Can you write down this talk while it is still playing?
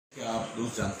आप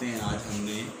दोस्त जानते हैं आज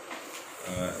हमने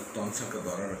तौंसा का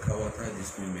दौरा रखा हुआ था,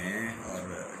 जिसमें मैं और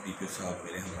डीपीओ साहब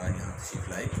मेरे हमरा यहाँ तशरीफ़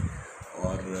लाए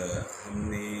और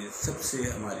हमने सबसे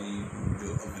हमारी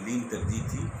जो अवलीन तरजीह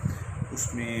थी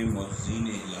उसमें मौज़ीन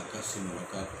इलाका से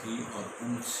मुलाकात की और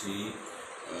उनसे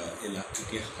इलाके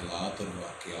के हालात और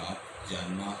वाक़यात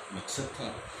जानना मकसद था,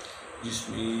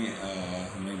 जिसमें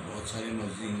हमें बहुत सारे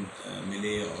मौज़ीन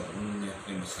मिले और उन्होंने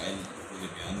अपने मसाइल मुझे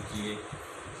बयान किए।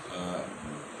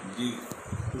 ये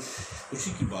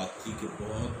खुशी की बात थी कि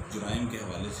बहुत जुराइम के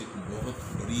हवाले से बहुत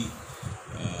बड़ी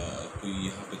कोई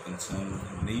यहाँ पे कंसर्न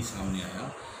नहीं सामने आया।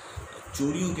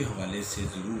 चोरियों के हवाले से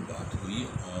ज़रूर बात हुई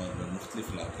और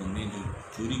मुख्तलिफ़ इलाक़ों में जो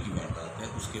चोरी की वारदात है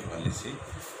उसके हवाले से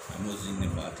मौज़ीन ने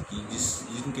बात की,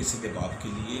 जिनके सद्देबाब के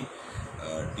लिए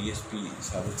DSP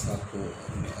साहब को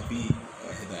हमने अभी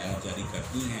हिदायत जारी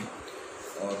कर दी हैं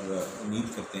और उम्मीद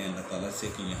करते हैं अल्लाह ताला से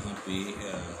कि यहाँ पे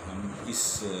हम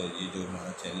ये जो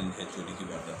हमारा चैलेंज है चोरी की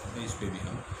वारदात है, इस पे भी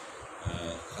हम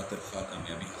खातिर ख्वाह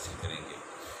कामयाबी हासिल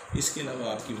करेंगे। इसके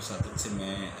अलावा आपकी वसातत से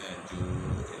मैं जो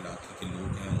इलाके के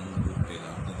लोग हैं उनको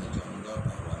पैगाम देना चाहूँगा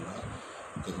बहवाना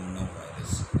कोरोना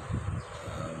वायरस।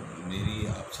 मेरी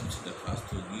आप सबसे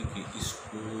दरख्वास्त होगी कि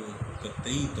इसको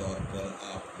कतई तौर पर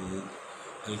आप लोग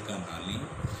हल्का ना लें।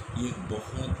 ये एक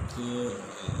बहुत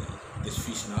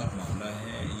तशवीशनाक मामला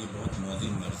है, ये बहुत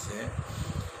मौज़ून मर्ज़ है,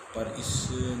 पर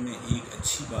इसमें एक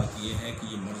अच्छी बात यह है कि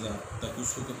ये मर्ज़ आप तक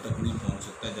उस वक्त तक नहीं पहुंच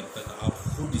सकता जब तक आप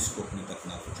ख़ुद इसको अपने तक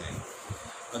ना पहुँचाएँ।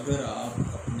 अगर आप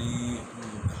अपने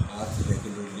हाथ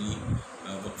रेगुलरली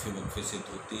वक्फे से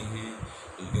धोते हैं,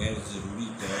 गैर ज़रूरी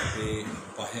तौर पे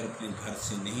बाहर अपने घर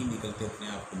से नहीं निकलते, अपने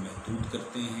आप को महदूद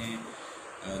करते हैं,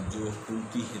 जो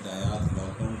हुकूमती हिदायत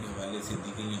लॉकडाउन के हवाले से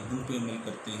दी गई हैं उन पर अमल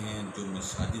करते हैं, जो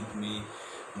मसाजिद में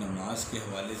नमाज के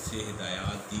हवाले से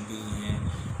हिदायत दी गई हैं,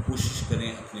 कोशिश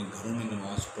करें अपने घरों में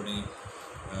नमाज़ पढ़ें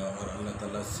और अल्लाह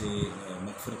ताला से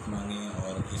मग़फ़िरत मांगें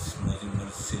और इस मौज़ून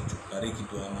मर्ज़ से छुटकारे की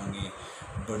दुआ मांगें।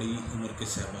 बड़ी उम्र के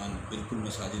सहबान बिल्कुल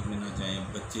मसाजिद में ना जाएं,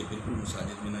 बच्चे बिल्कुल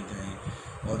मसाजिद में ना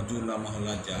जाएं और जो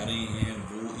लामहल्ला जा रहे हैं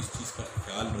वो इस चीज़ का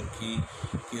ख्याल रखें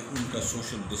कि उनका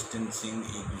सोशल डिस्टेंसिंग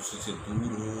एक दूसरे से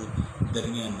दूर हो,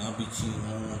 दरियाँ ना बिछी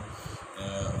हों,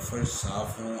 फ़र्श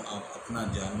साफ़ हों, आप अपना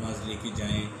जानमाज़ लेके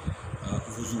जाएं,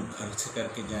 वज़ू घर से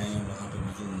करके जाएं, वहाँ पे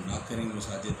वज़ू ना करें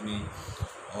मसाजिद में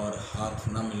और हाथ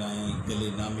ना मिलाएं, गले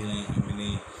ना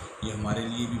मिलें। ये हमारे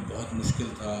लिए भी बहुत मुश्किल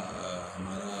था,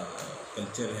 हमारा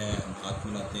कल्चर है, हम हाथ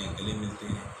मिलाते हैं, गले मिलते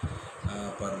हैं,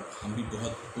 पर हम भी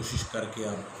बहुत कोशिश करके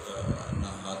अब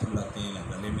ना हाथ मिलाते हैं ना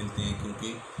गले मिलते हैं,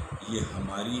 क्योंकि ये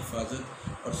हमारी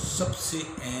हिफाजत और सबसे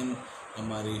अहम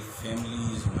हमारी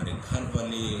फैमिलीज़, हमारे घर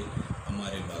वाले,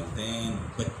 हमारे वालिदैन,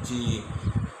 बच्चे,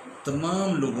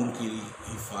 तमाम लोगों की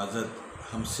हिफाजत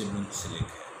हमसे मुंसलिक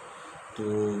है। तो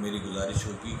मेरी गुजारिश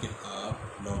होगी कि आप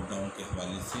लॉकडाउन के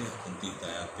हवाले से हुकूमती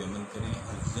हिदायत पे अमल करें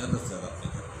और ज़्यादा से ज़्यादा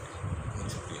अपने घर